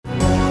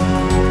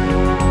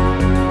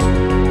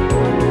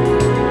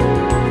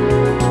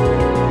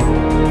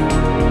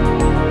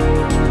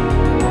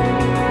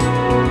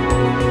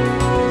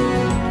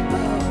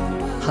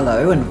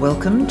Hello and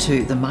welcome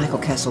to the Michael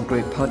Castle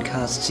Group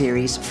podcast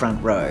series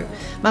Front Row.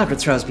 Margaret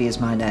Throsby is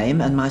my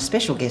name, and my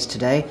special guest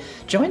today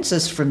joins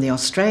us from the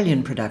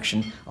Australian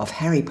production of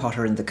Harry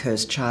Potter and the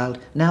Cursed Child,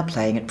 now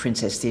playing at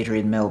Princess Theatre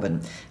in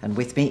Melbourne. And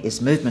with me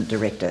is movement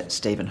director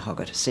Stephen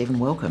Hoggett. Stephen,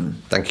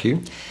 welcome. Thank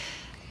you.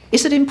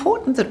 Is it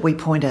important that we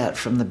point out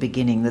from the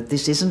beginning that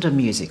this isn't a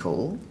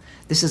musical,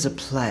 this is a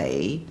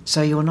play,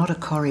 so you're not a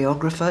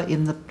choreographer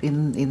in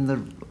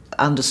the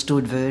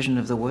understood version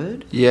of the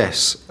word?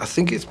 Yes, I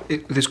think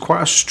there's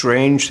quite a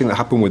strange thing that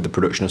happened with the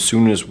production. As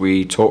soon as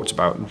we talked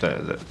about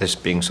this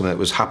being something that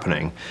was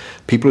happening,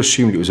 people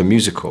assumed it was a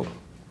musical.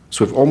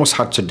 So we've almost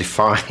had to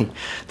define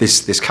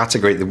this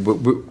category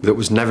that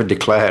was never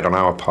declared on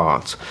our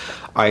part.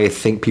 I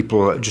think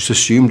people just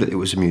assumed that it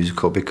was a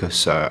musical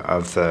because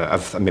of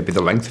maybe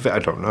the length of it, I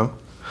don't know.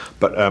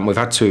 But we've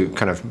had to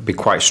kind of be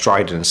quite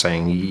strident in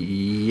saying,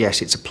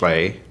 yes, it's a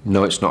play.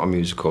 No, it's not a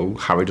musical.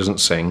 Harry doesn't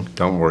sing.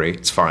 Don't worry,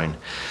 it's fine.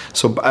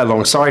 So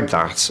alongside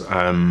that,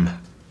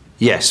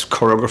 yes,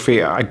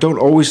 choreography. I don't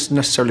always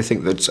necessarily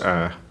think that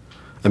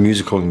a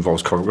musical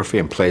involves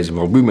choreography and plays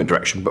involve movement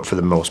direction, but for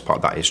the most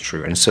part that is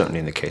true, and certainly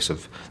in the case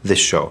of this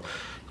show.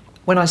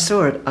 When I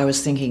saw it, I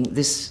was thinking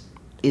this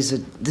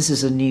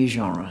is a new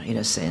genre in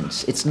a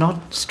sense. It's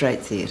not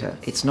straight theatre.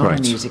 It's not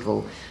a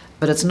musical.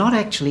 But it's not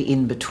actually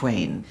in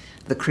between.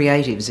 The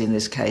creatives in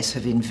this case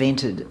have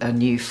invented a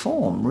new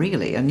form,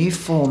 really, a new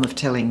form of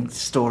telling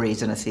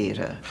stories in a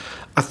theatre.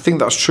 I think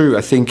that's true.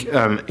 I think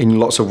in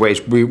lots of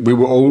ways we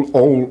were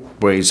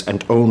always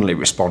and only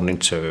responding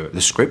to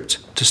the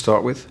script to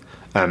start with.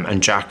 And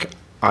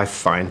I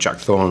find Jack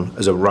Thorne,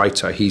 as a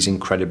writer, he's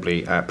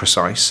incredibly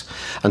precise.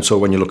 And so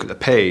when you look at the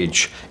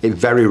page, it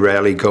very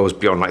rarely goes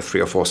beyond like 3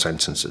 or 4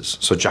 sentences.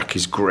 So Jack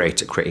is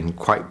great at creating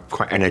quite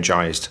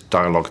energised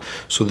dialogue.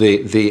 So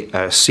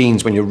the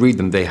scenes, when you read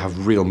them, they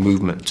have real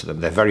movement to them.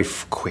 They're very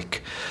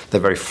quick,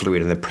 they're very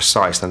fluid, and they're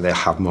precise. And they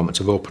have moments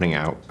of opening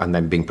out and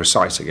then being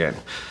precise again.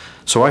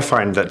 So I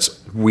find that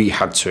we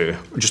had to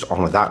just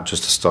honour that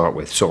just to start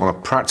with. So on a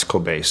practical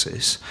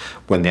basis,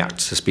 when the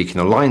actors are speaking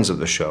the lines of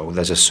the show,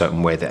 there's a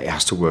certain way that it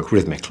has to work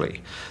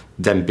rhythmically.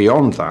 Then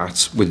beyond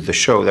that, with the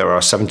show, there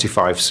are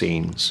 75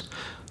 scenes.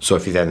 So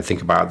if you then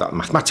think about that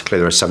mathematically,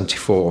 there are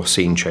 74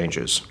 scene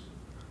changes.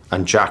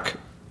 And Jack,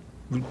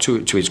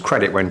 to his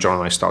credit, when John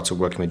and I started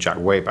working with Jack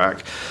way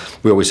back,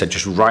 we always said,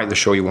 just write the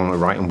show you want to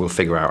write and we'll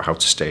figure out how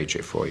to stage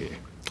it for you.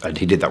 And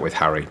he did that with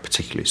Harry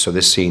particularly. So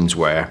there's scenes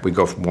where we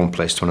go from one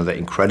place to another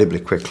incredibly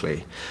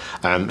quickly.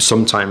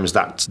 Sometimes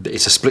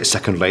it's a split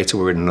second later,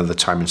 we're in another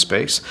time and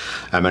space.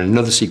 And in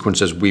other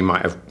sequences, we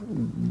might have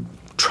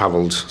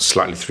travelled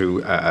slightly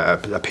through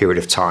a period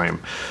of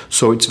time.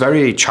 So it's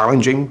very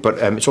challenging, but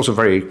it's also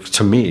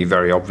to me,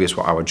 very obvious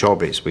what our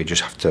job is. We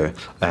just have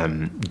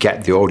to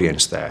get the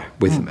audience there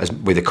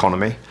with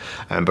economy,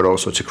 but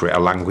also to create a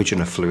language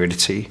and a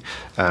fluidity,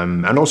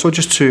 and also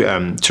just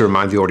to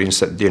remind the audience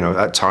that,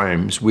 at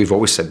times, we've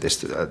always said this,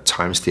 that at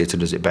times theatre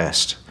does it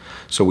best.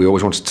 So we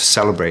always wanted to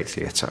celebrate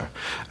theatre.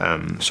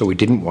 So we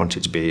didn't want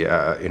it to be,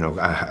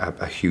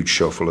 a huge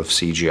show full of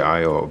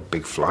CGI or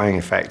big flying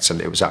effects,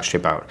 and it was actually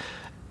about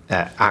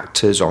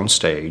actors on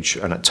stage,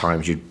 and at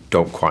times you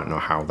don't quite know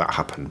how that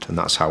happened, and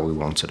that's how we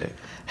wanted it.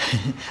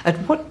 At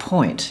what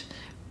point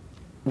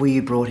were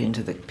you brought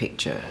into the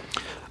picture?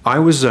 I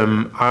was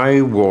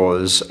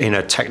in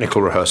a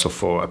technical rehearsal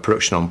for a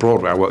production on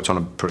Broadway. I worked on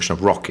a production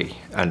of Rocky,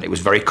 and it was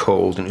very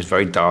cold and it was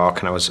very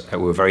dark, and we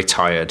were very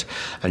tired.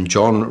 And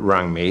John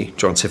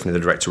Tiffany,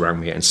 the director, rang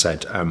me and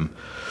said,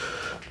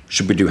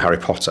 should we do Harry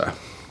Potter?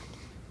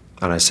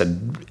 And I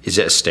said, is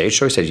it a stage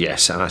show? He said,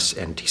 yes.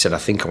 And he said, I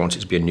think I want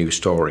it to be a new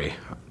story.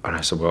 And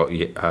I said, well,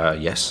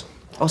 yes.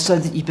 Oh, so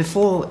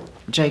before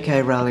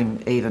J.K.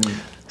 Rowling even...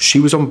 She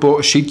was on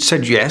board. She'd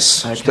said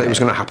yes, okay, that it was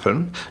going to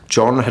happen.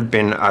 John had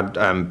been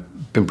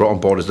brought on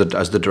board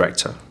as the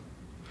director.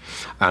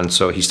 And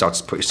so he started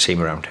to put his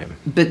team around him.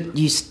 But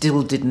you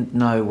still didn't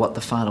know what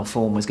the final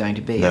form was going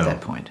to be at that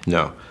point?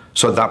 No.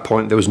 So at that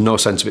point, there was no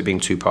sense of it being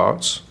 2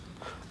 parts.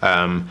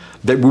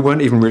 That we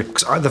weren't even really...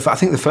 I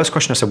think the first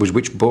question I said was,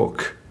 which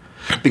book?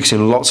 Because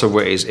in lots of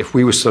ways, if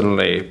we were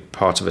suddenly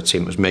part of a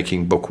team that was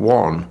making book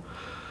 1,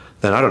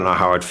 then I don't know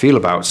how I'd feel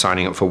about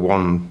signing up for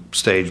one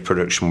stage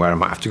production where I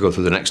might have to go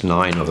through the next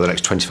 9 over the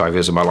next 25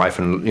 years of my life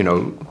and,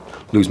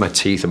 lose my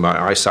teeth and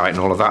my eyesight and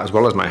all of that, as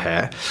well as my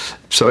hair.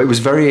 So it was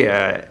very...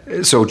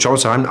 so John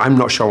said, I'm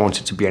not sure I want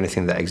it to be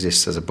anything that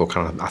exists as a book,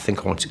 and I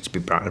think I want it to be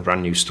a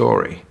brand new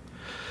story.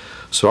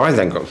 So I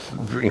then got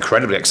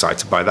incredibly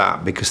excited by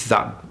that, because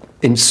that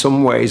in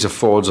some ways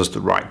affords us the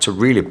right to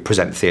really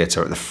present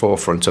theatre at the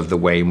forefront of the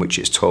way in which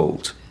it's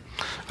told.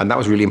 And that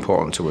was really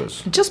important to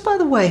us. Just by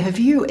the way, have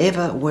you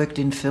ever worked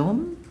in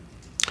film?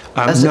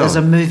 No. As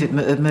a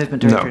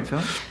movement director in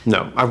film?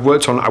 No. I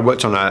worked on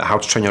How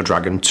to Train Your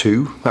Dragon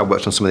 2. I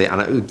worked on some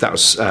of that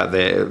was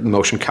the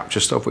motion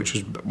capture stuff, which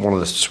was one of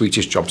the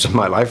sweetest jobs of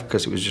my life,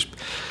 because it was just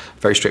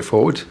very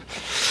straightforward.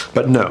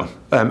 But no,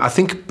 I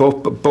think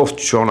both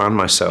John and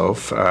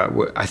myself,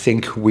 I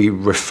think we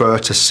refer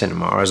to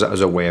cinema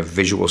as a way of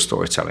visual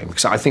storytelling,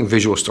 because I think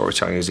visual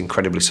storytelling is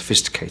incredibly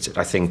sophisticated.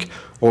 I think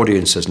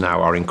audiences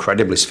now are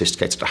incredibly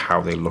sophisticated at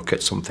how they look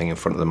at something in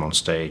front of them on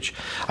stage.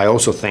 I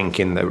also think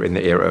in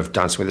the era of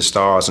Dancing with the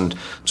Stars and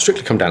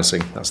Strictly Come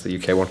Dancing, that's the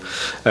UK one,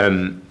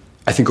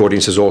 I think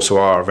audiences also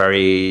are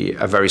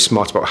very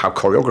smart about how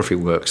choreography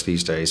works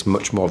these days,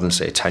 much more than,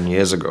 say, 10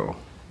 years ago.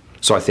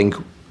 So I think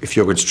if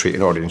you're going to treat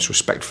an audience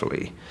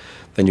respectfully,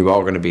 then you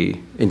are going to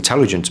be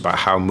intelligent about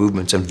how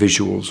movements and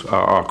visuals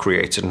are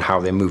created and how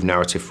they move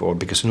narrative forward,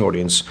 because an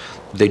audience,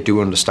 they do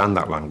understand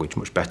that language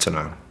much better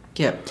now.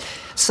 Yeah.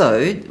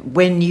 So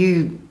when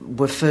you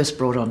were first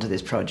brought onto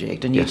this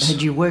project, and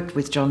had you worked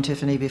with John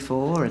Tiffany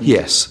before?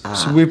 Yes.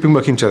 So we've been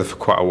working together for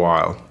quite a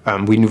while.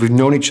 We've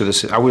known each other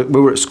since we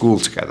were at school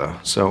together.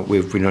 So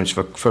we've known each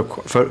other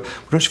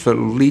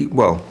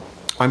well,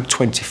 I'm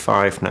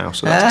 25 now,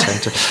 so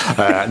that's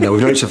 10 to... no,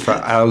 we've known each other for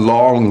a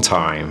long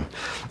time.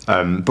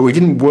 But we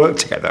didn't work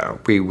together.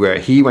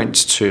 He went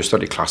to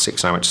study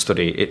classics and I went to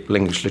study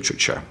English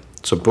literature.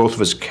 So both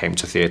of us came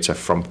to theatre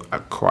from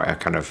quite a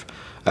kind of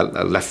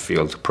a left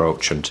field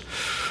approach, and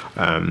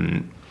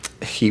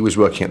he was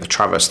working at the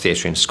Traverse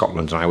Theatre in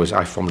Scotland, and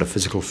I formed a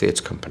physical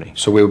theatre company.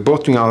 So we were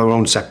both doing our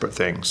own separate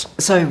things.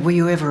 So were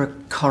you ever a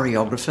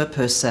choreographer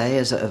per se,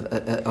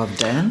 of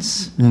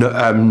dance? No,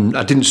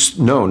 I didn't.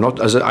 No, not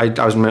as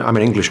I'm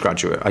an English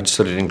graduate. I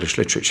studied English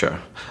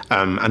literature,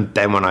 and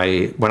then when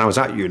I was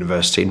at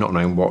university, not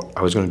knowing what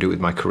I was going to do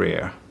with my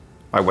career,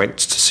 I went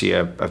to see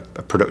a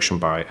production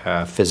by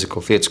a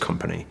physical theatre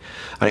company,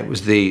 and I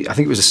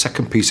think it was the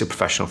second piece of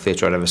professional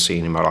theatre I'd ever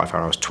seen in my life.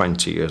 I was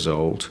 20 years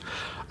old,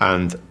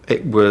 and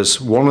it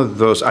was one of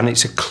those, and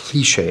it's a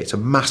cliche, it's a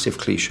massive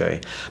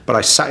cliche, but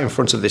I sat in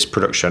front of this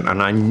production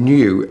and I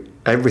knew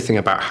everything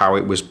about how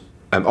it was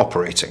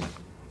operating.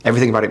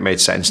 Everything about it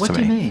made sense to me.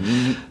 What do you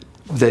mean?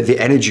 The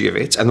energy of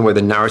it and the way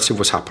the narrative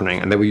was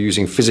happening, and they were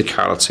using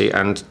physicality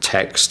and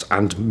text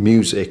and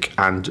music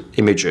and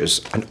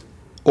images, and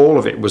all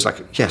of it was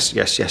like, yes.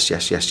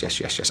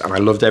 And I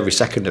loved every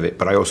second of it,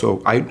 but I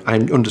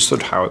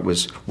understood how it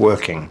was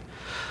working.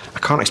 I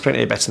can't explain it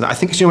any better than that. I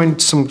think it's, when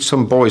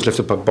some boys lift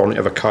up a bonnet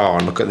of a car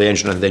and look at the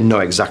engine and they know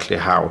exactly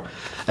how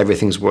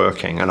everything's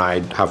working, and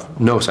I have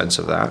no sense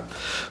of that.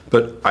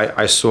 But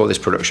I saw this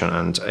production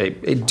and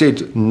it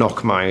did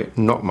knock my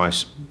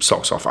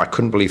socks off. I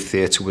couldn't believe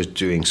theatre was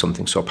doing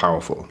something so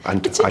powerful,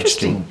 and I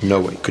just didn't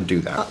know it could do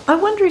that. I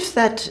wonder if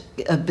that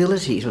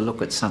ability to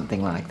look at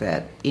something like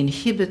that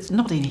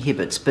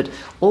but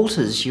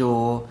alters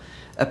your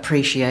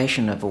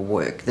appreciation of a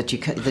work, that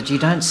you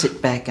don't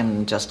sit back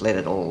and just let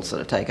it all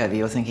sort of take over.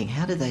 You're thinking,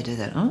 how did they do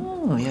that?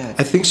 Oh, yeah.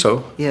 I think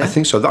so. Yeah. I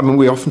think so. I mean,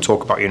 we often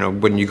talk about,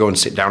 when you go and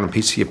sit down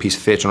and see a piece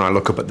of theatre, and I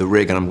look up at the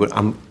rig, and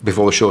I'm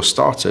before the show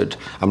started,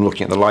 I'm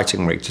looking at the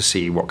lighting rig to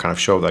see what kind of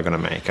show they're going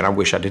to make, and I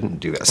wish I didn't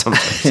do that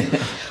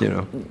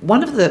sometimes.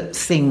 One of the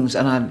things,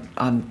 and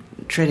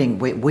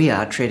we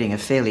are treading a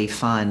fairly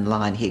fine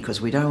line here,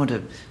 because we don't want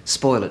to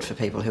spoil it for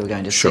people who are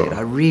going to see it.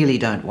 I really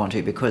don't want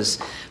to, because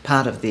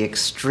part of the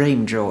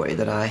extreme joy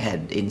that I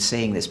had in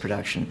seeing this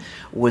production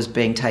was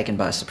being taken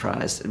by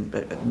surprise,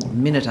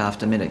 minute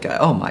after minute, go,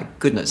 oh my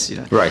goodness,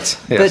 Right,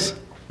 yes. But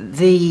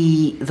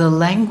the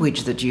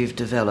language that you've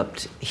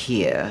developed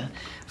here,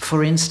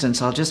 for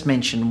instance, I'll just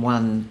mention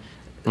one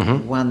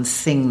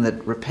thing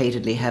that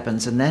repeatedly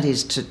happens, and that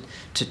is to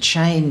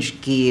change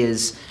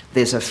gears.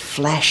 There's a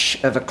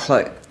flash of a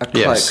cloak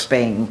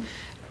being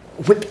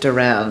whipped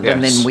around,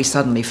 and then we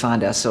suddenly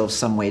find ourselves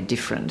somewhere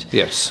different.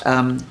 Yes.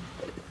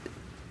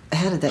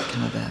 How did that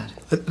come about?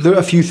 There are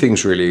a few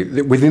things, really.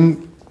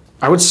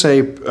 I would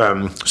say,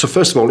 so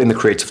first of all, in the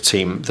creative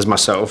team, there's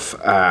myself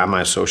and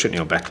my associate,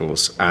 Neil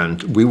Bettles,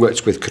 and we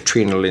worked with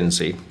Katrina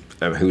Lindsay,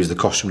 who is the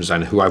costume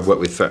designer, who I've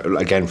worked with for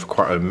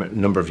quite a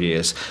number of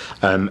years.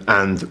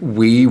 And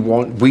we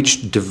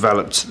just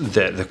developed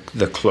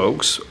the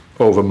cloaks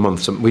over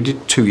months. We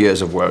did 2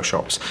 years of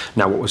workshops.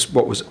 Now,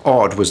 what was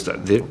odd was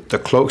that the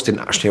cloaks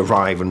didn't actually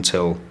arrive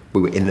until we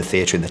were in the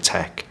theatre, in the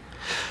tech,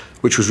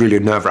 which was really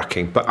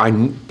nerve-wracking.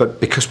 But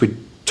because we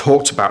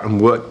talked about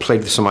and played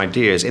with some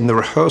ideas in the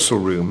rehearsal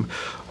room,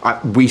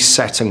 we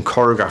set and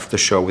choreographed the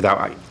show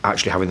without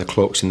actually having the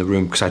cloaks in the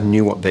room, because I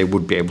knew what they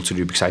would be able to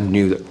do, because I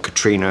knew that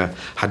Katrina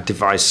had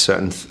devised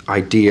certain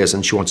ideas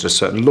and she wanted a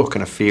certain look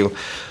and a feel.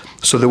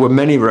 So there were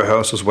many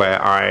rehearsals where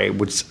I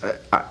would,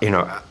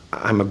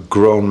 I'm a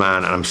grown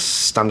man and I'm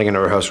standing in a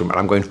rehearsal room and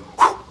I'm going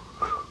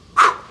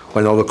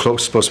when all the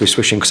cloaks are supposed to be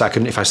swishing,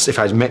 because if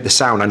I make the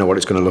sound, I know what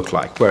it's going to look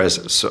like.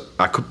 Whereas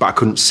I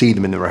couldn't see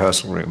them in the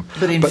rehearsal room.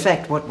 But in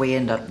fact, what we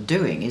end up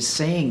doing is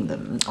seeing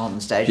them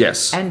on stage.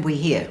 Yes. And we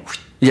hear.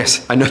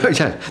 Yes, I know.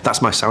 Yeah,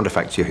 that's my sound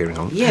effect you're hearing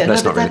on. Yeah,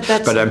 that's not really.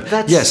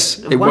 That's yes,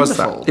 it wonderful. Was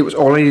that. It was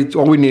all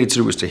we needed to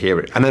do was to hear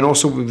it. And then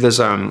also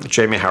there's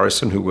Jamie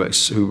Harrison who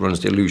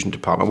runs the illusion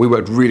department. We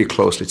worked really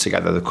closely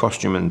together, the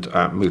costume and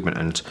movement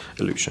and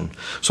illusion.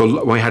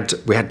 So we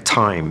had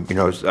time.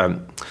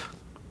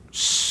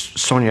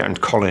 Sonia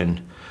and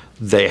Colin,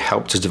 they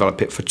helped us develop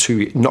it for 2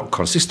 years, not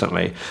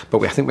consistently,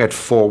 but I think we had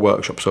 4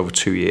 workshops over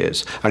 2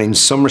 years. And in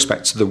some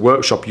respects, the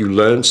workshop, you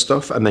learn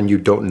stuff and then you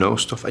don't know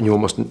stuff, and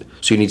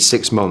so you need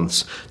 6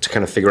 months to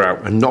kind of figure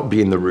out and not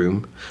be in the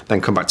room, then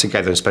come back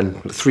together and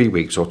spend 3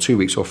 weeks or 2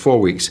 weeks or 4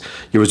 weeks.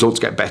 Your results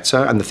get better,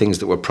 and the things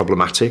that were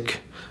problematic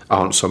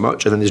aren't so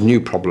much, and then there's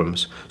new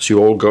problems. So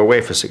you all go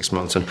away for 6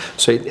 months, and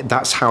so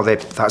that's how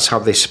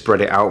they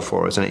spread it out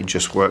for us, and it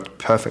just worked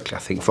perfectly. I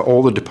think for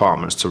all the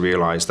departments to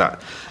realise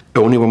that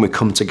only when we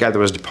come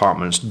together as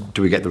departments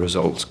do we get the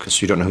results,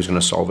 because you don't know who's going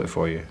to solve it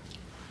for you.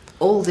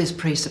 All this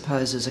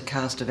presupposes a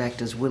cast of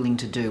actors willing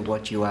to do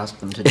what you ask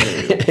them to do.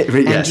 Yes.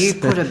 And you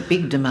put a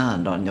big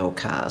demand on your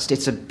cast.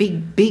 It's a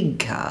big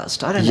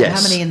cast. I don't know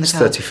how many in the cast.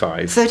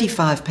 35.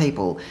 35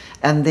 people.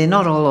 And they're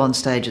not all on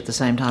stage at the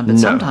same time, but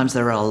sometimes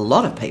there are a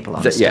lot of people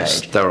on stage.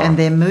 Yes, there are. And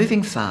they're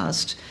moving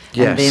fast.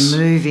 Yes. And they're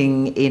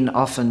moving in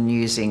often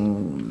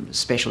using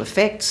special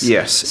effects.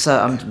 Yes. So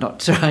I'm not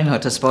trying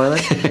not to spoil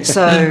it.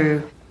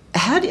 So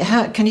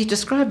how can you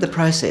describe the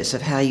process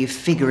of how you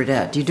figure it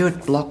out? Do you do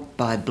it block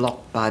by block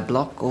by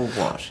block, or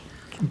what?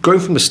 Going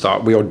from the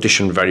start, we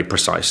audition very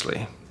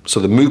precisely. So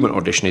the movement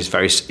audition is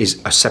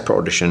a separate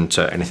audition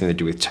to anything to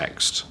do with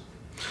text.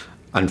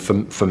 And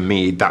for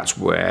me, that's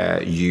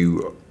where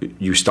you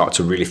start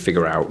to really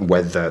figure out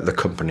whether the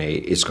company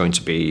is going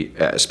to be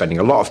spending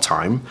a lot of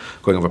time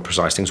going over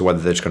precise things, or whether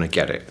they're just going to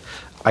get it.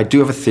 I do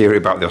have a theory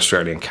about the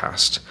Australian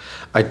cast.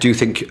 I do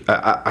think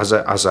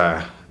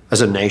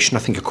as a nation, I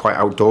think you're quite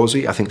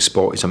outdoorsy. I think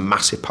sport is a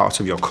massive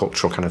part of your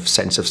cultural kind of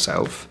sense of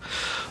self.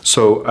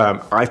 So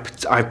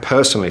I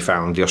personally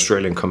found the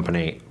Australian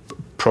company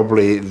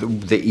probably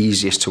the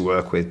easiest to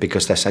work with,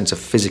 because their sense of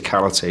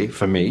physicality,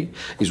 for me,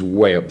 is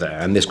way up there.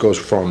 And this goes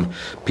from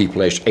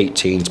people aged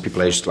 18 to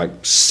people aged like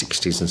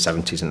 60s and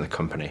 70s in the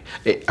company,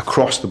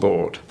 across the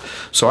board.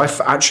 So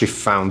I've actually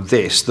found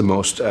this the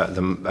most,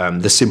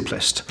 the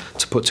simplest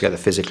to put together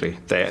physically.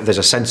 There's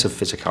a sense of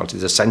physicality,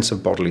 there's a sense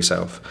of bodily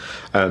self.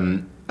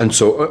 And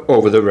so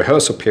over the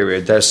rehearsal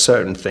period, there's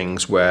certain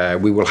things where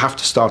we will have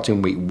to start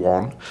in week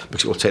 1,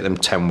 because it will take them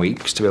 10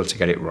 weeks to be able to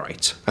get it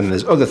right. And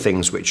there's other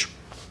things which...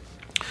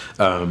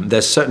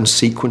 there's certain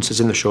sequences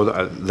in the show that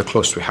are the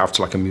closest we have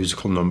to like a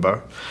musical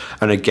number.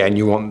 And again,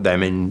 you want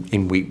them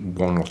in week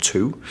 1 or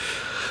 2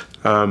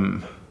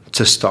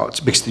 to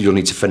start, because you'll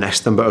need to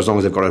finesse them, but as long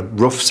as they've got a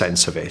rough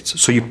sense of it.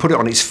 So you put it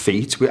on its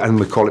feet, and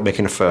we call it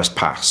making a first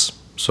pass.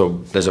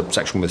 So there's a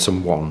section with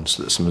some wands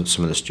that some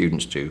of the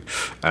students do.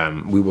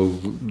 We will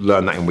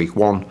learn that in week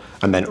 1,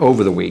 and then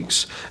over the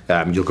weeks,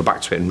 you'll go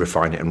back to it and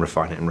refine it and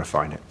refine it and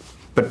refine it.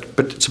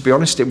 But to be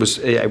honest, it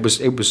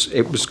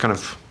was kind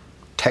of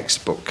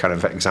textbook kind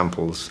of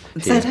examples.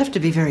 They'd have to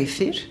be very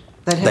fit.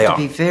 They'd have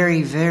to be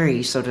very,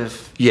 very sort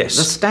of... Yes.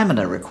 The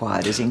stamina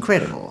required is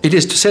incredible. It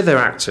is. To say they're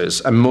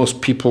actors, and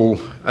most people,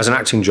 as an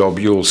acting job,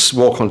 you'll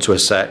walk onto a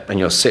set and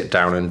you'll sit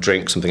down and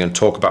drink something and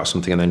talk about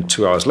something, and then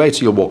 2 hours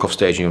later you'll walk off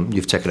stage and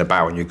you've taken a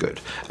bow and you're good.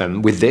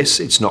 With this,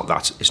 it's not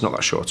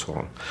that short at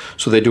all.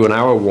 So they do an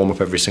hour warm-up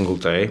every single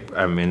day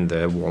in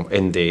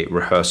the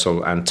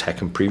rehearsal and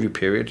tech and preview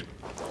period.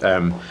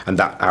 And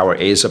that hour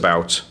is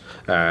about...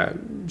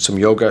 some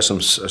yoga, some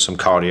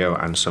cardio,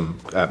 and some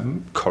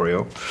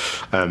choreo.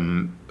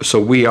 So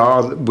we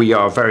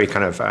are very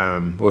kind of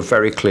we're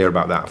very clear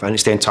about that, and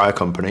it's the entire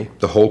company.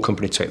 The whole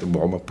company take the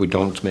warm up. We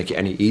don't make it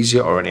any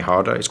easier or any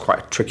harder. It's quite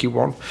a tricky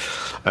one,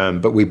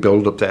 but we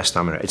build up their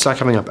stamina. It's like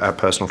having a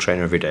personal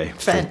trainer every day.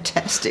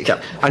 Fantastic.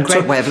 Yeah. And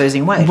great way of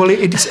losing weight. Well,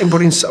 it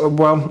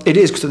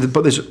is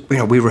but there's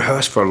we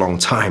rehearse for a long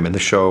time, and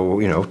the show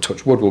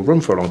touch wood will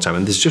run for a long time,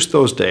 and there's just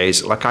those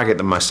days like I get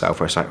them myself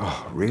where it's like,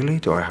 oh really,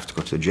 do I have to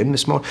go to the gym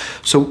this morning?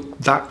 So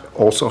that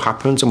also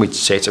happens, and we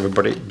say to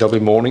everybody, there'll be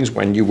mornings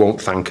when you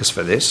won't thank us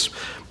for this.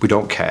 We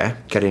don't care.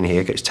 Get in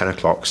here, it's 10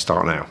 o'clock,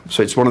 start now.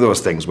 So it's one of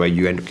those things where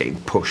you end up getting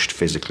pushed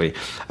physically.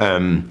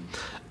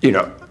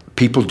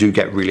 People do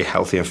get really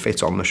healthy and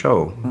fit on the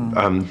show,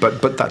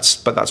 but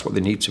that's what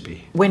they need to be.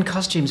 When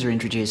costumes are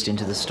introduced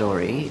into the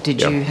story,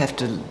 did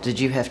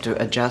you have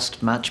to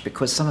adjust much,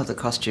 because some of the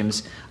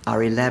costumes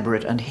are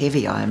elaborate and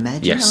heavy, I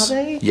imagine? Yes. Are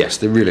they? Yes,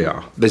 they really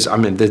are.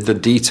 The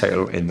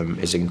detail in them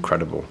is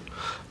incredible,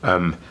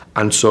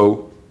 and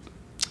so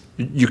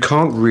you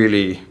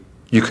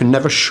can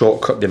never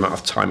shortcut the amount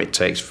of time it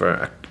takes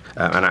for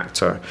an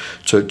actor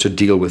to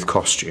deal with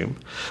costume.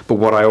 But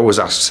what I always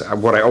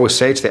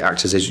say to the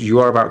actors is, you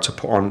are about to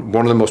put on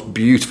one of the most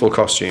beautiful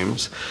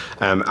costumes,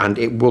 and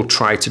it will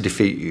try to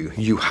defeat you.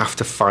 You have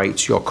to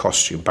fight your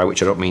costume, by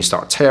which I don't mean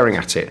start tearing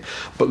at it,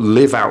 but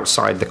live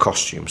outside the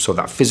costume. So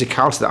that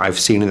physicality that I've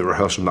seen in the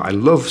rehearsal, that I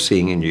love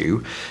seeing in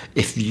you,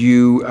 if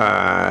you're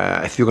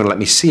going to let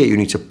me see it, you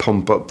need to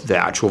pump up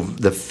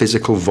the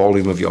physical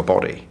volume of your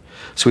body.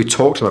 So we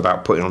talk to them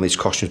about putting on these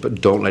costumes,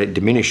 but don't let it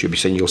diminish you,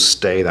 because then you'll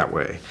stay that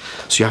way.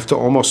 So you have to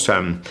almost,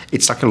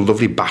 it's like a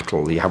lovely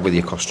battle that you have with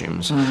your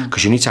costumes,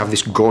 because you need to have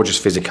this gorgeous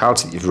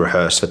physicality that you've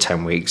rehearsed for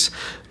 10 weeks,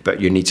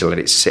 but you need to let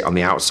it sit on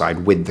the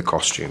outside with the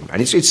costume.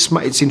 And it's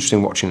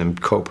interesting watching them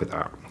cope with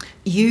that.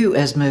 You,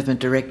 as movement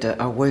director,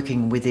 are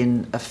working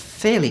within a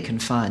fairly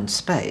confined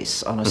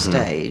space on a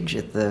stage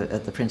at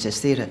the Princess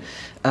Theatre.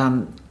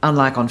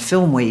 Unlike on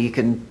film, where you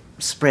can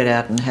spread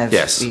out and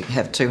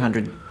have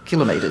 200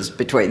 kilometres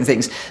between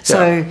things.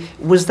 So,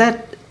 was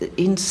that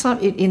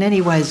in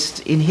any ways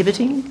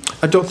inhibiting?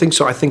 I don't think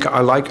so. I think I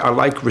like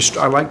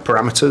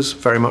parameters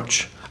very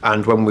much.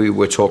 And when we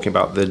were talking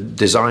about the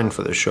design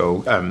for the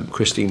show,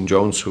 Christine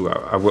Jones, who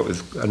I've worked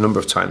with a number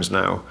of times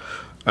now,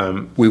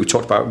 we were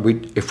talking about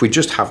if we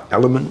just have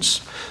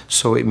elements,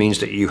 so it means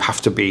that you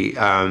have to be,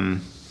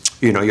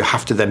 you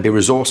have to then be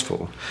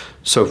resourceful.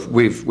 So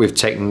we've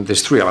taken,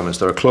 there's 3 elements.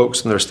 There are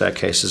cloaks and there are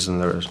staircases and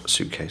there are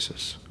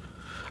suitcases.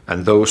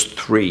 And those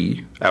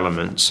 3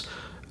 elements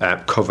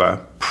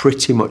cover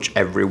pretty much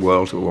every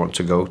world that we want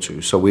to go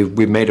to. So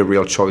we've made a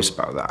real choice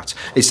about that.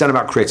 It's then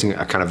about creating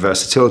a kind of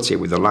versatility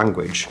with the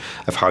language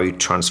of how you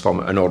transform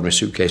an ordinary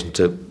suitcase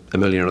into a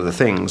million other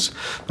things.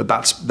 But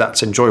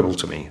that's enjoyable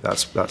to me.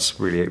 That's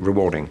really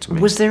rewarding to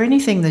me. Was there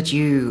anything that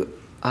you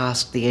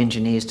asked the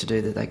engineers to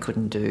do that they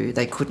couldn't do?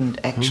 They couldn't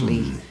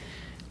actually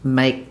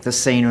make the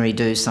scenery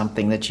do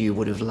something that you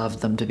would have loved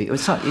them to be?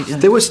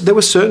 There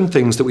were certain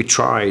things that we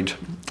tried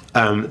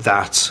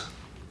that.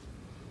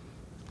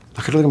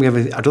 Like I don't think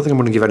I'm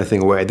going to give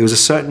anything away. There was a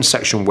certain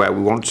section where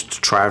we wanted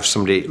to try have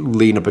somebody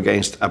lean up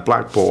against a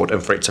blackboard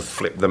and for it to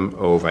flip them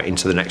over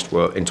into the next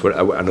world, into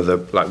another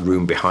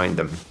room behind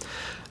them.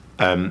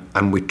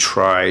 And we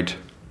tried.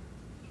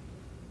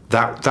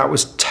 That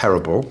was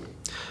terrible,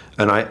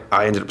 and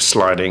I ended up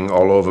sliding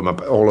all over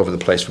the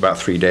place for about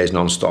 3 days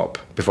non-stop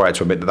before I had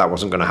to admit that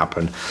wasn't going to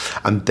happen.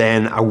 And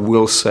then I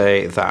will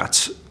say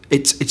that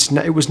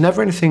it was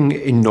never anything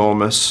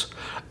enormous.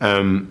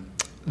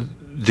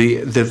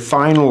 The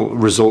final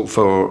result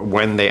for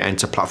when they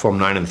enter platform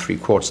 9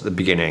 3/4 at the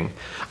beginning,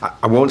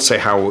 I won't say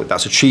how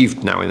that's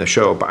achieved now in the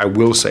show, but I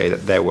will say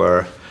that there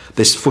were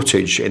this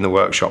footage in the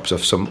workshops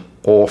of some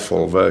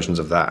awful versions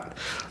of that,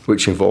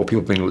 which involve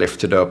people being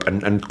lifted up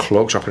and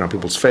cloaks dropping on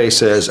people's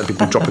faces and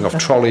people dropping off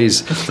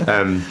trolleys.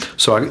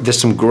 There's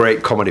some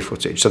great comedy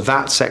footage. So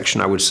that section,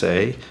 I would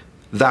say,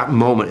 that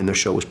moment in the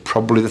show was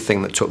probably the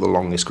thing that took the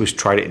longest, because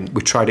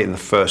we tried it in the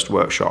first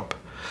workshop.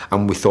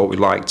 And we thought we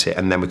liked it,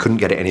 and then we couldn't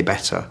get it any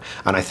better.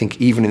 And I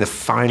think even in the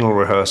final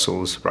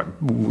rehearsals,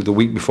 the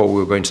week before we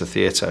were going to the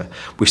theatre,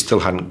 we still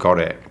hadn't got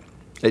it.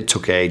 It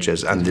took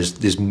ages, and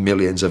there's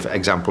millions of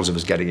examples of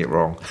us getting it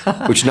wrong,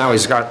 which now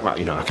is, I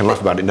can laugh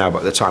about it now, but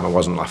at the time I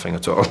wasn't laughing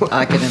at all.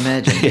 I can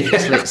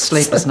imagine.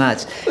 Sleepless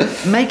nights.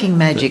 Making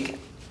magic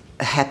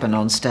happen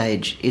on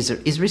stage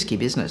is risky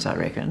business, I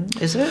reckon,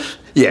 is it?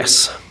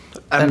 Yes.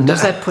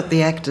 Does that put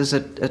the actors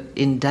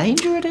in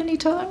danger at any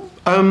time?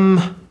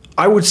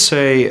 I would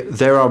say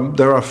there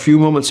are a few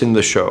moments in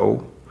the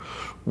show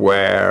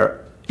where,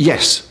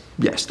 yes,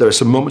 there are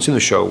some moments in the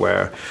show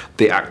where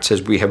the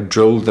actors, we have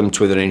drilled them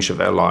to within an inch of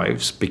their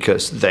lives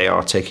because they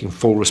are taking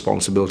full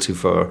responsibility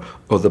for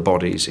other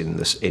bodies on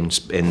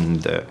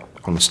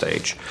the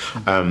stage.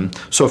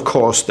 So of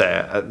course,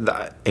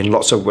 in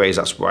lots of ways,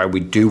 that's why we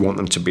do want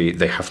them to be.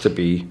 They do have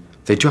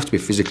to be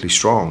physically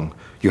strong.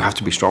 You have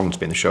to be strong to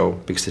be in the show,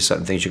 because there's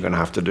certain things you're going to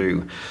have to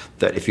do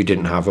that if you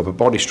didn't have upper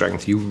body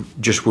strength, you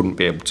just wouldn't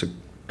be able to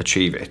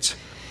achieve it.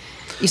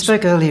 You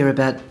spoke earlier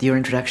about your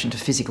introduction to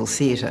physical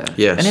theatre.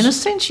 Yes. And in a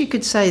sense, you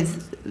could say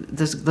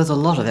there's a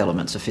lot of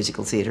elements of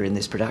physical theatre in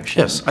this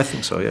production. Yes, I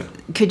think so, yeah.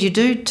 Could you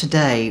do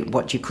today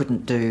what you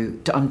couldn't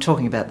do? I'm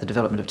talking about the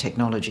development of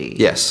technology.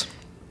 Yes.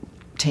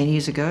 10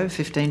 years ago,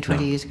 15,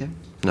 20 years ago?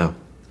 No.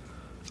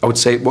 I would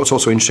say what's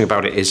also interesting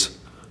about it is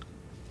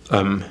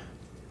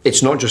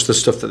it's not just the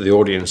stuff that the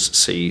audience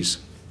sees.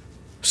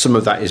 Some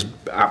of that is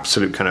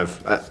absolute kind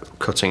of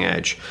cutting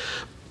edge.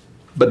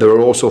 But there are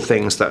also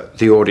things that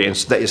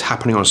is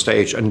happening on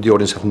stage, and the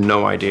audience have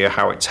no idea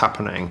how it's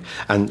happening.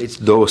 And it's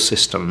those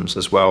systems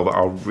as well that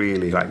are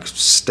really like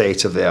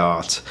state of the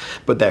art,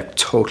 but they're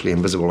totally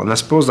invisible. And I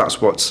suppose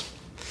that's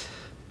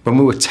when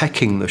we were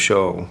teching the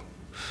show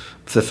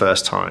for the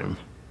first time,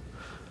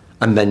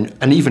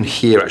 and even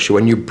here actually,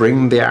 when you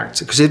bring the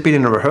actor, because they've been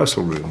in a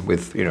rehearsal room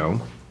with,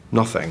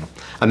 nothing.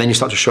 And then you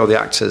start to show the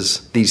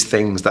actors these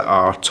things that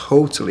are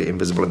totally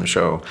invisible in the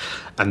show,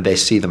 and they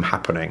see them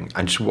happening,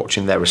 and just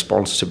watching their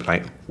response to be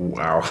like,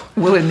 wow.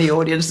 Well, in the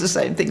audience, the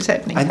same thing's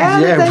happening.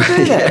 How did they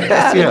do that?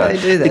 How did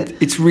they do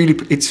that? It's really,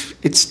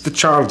 it's the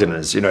child in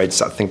us, it's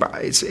that thing, but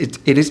it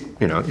is,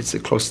 it's the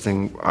closest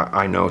thing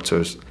I know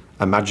to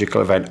a magical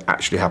event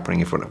actually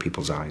happening in front of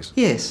people's eyes.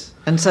 Yes.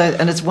 And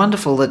it's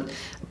wonderful that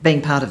being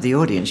part of the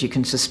audience, you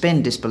can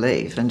suspend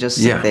disbelief and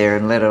just sit there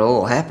and let it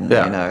all happen.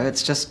 Yeah.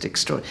 It's just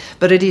extraordinary.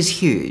 But it is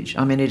huge.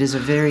 I mean, it is a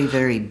very,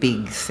 very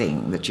big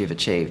thing that you've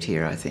achieved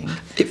here, I think.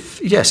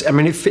 Yes. I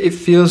mean, it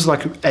feels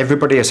like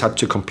everybody has had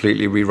to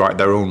completely rewrite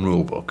their own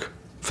rule book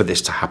for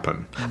this to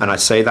happen. Mm-hmm. And I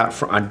say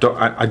that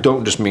I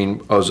don't just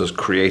mean us as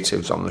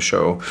creatives on the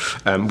show.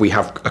 We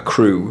have a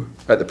crew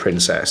at the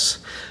Princess,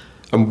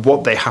 and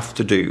what they have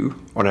to do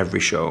on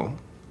every show.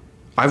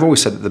 I've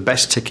always said that the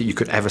best ticket you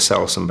could ever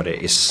sell somebody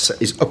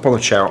is up on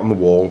a chair on the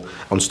wall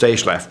on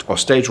stage left or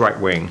stage right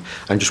wing,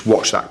 and just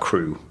watch that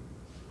crew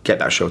get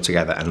that show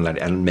together and let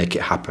it and make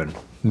it happen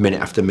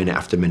minute after minute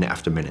after minute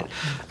after minute,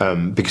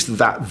 because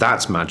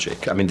that's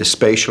magic. I mean,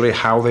 spatially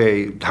how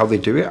they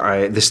do it.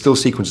 There's still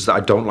sequences that I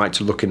don't like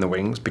to look in the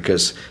wings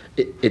because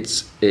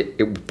it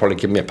would probably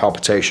give me a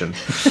palpitation.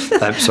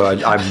 So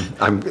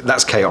I'm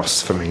that's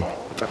chaos for me.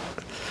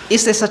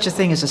 Is there such a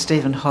thing as a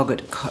Stephen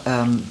Hoggart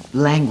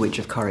language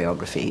of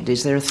choreography?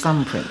 Is there a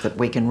thumbprint that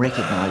we can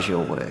recognise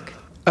your work?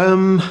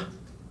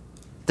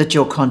 That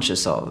you're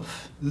conscious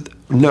of?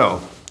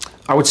 No.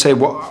 I would say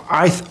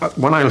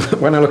when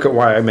I look at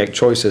why I make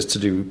choices to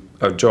do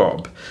a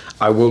job,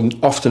 I will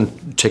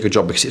often take a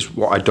job because it's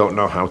what I don't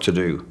know how to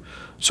do.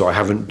 So I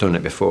haven't done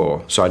it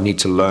before. So I need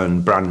to learn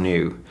brand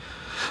new.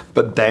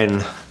 But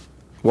then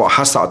what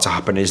has started to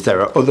happen is there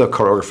are other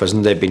choreographers,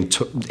 and they've been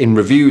in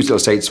reviews. They'll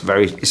say it's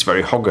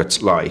very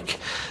Hoggart-like,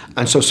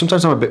 and so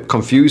sometimes I'm a bit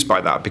confused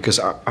by that because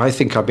I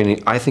think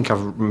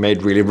I've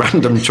made really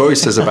random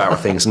choices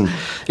about things, and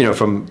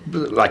from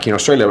like in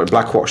Australia,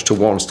 Blackwatch to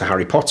Once to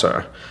Harry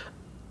Potter,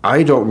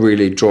 I don't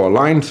really draw a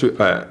line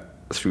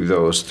through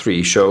those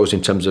 3 shows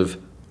in terms of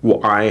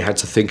what I had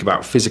to think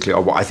about physically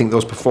or what I think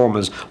those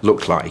performers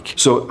looked like.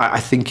 So I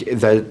think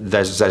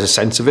there's a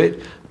sense of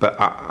it, but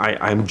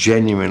I'm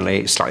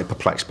genuinely slightly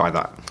perplexed by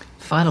that.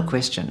 Final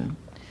question.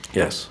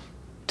 Yes.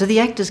 Do the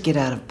actors get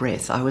out of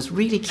breath? I was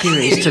really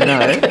curious to know.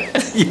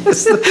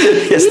 Yes, they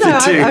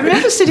do. I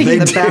remember sitting in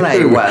the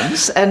ballet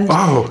once and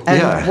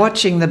yeah.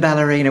 watching the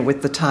ballerina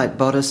with the tight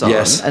bodice on,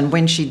 yes. and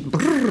when she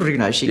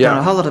done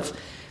a whole lot of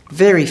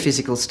very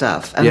physical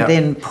stuff, and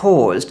then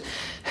paused.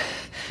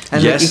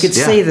 And you could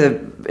see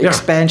the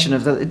expansion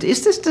of the.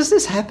 Does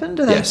this happen?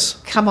 Do they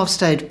come off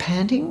stage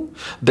panting?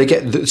 They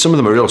get some of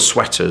them are real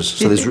sweaters,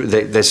 so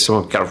there's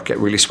some get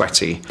really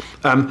sweaty.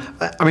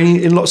 I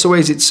mean, in lots of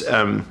ways, it's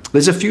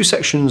there's a few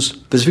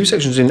sections. There's a few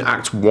sections in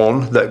Act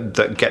 1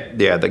 that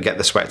get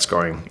the sweats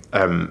going.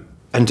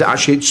 And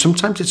actually,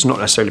 sometimes it's not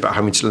necessarily about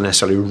having to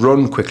necessarily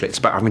run quickly. It's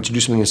about having to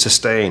do something and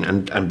sustain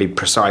and be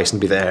precise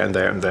and be there and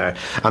there and there.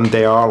 And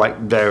they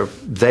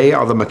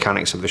are the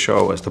mechanics of the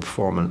show as the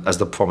performance, as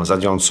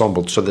the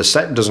ensemble. So the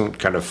set doesn't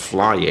kind of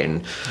fly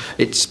in;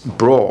 it's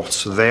brought.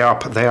 So they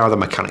are the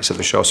mechanics of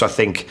the show. So I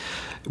think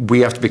we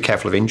have to be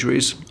careful of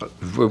injuries.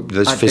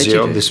 There's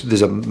physio.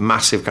 There's a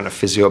massive kind of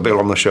physio bill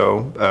on the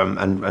show,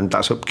 and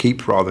that's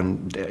upkeep rather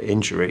than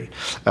injury.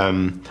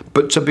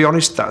 But to be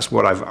honest, that's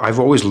what I've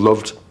always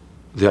loved.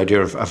 The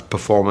idea of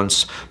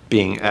performance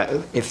being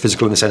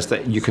physical in the sense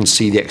that you can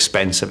see the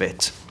expense of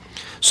it.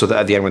 So that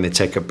at the end when they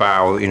take a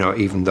bow,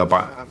 even though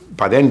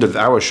by the end of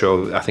our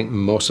show, I think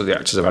most of the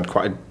actors have had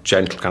quite a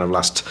gentle kind of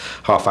last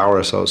half hour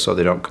or so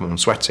they don't come on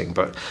sweating.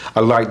 But I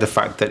like the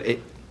fact that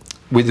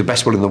with the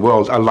best will in the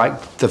world, I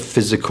like the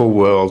physical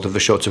world of the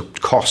show to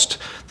cost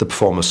the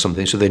performers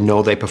something so they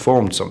know they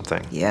performed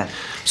something. Yeah.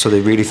 So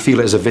they really feel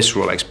it as a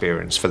visceral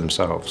experience for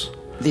themselves.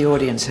 The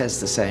audience has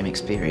the same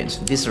experience,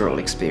 visceral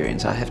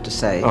experience, I have to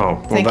say. Oh,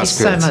 well, Thank you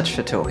so good. much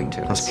for talking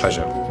to us. That's a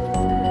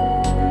pleasure.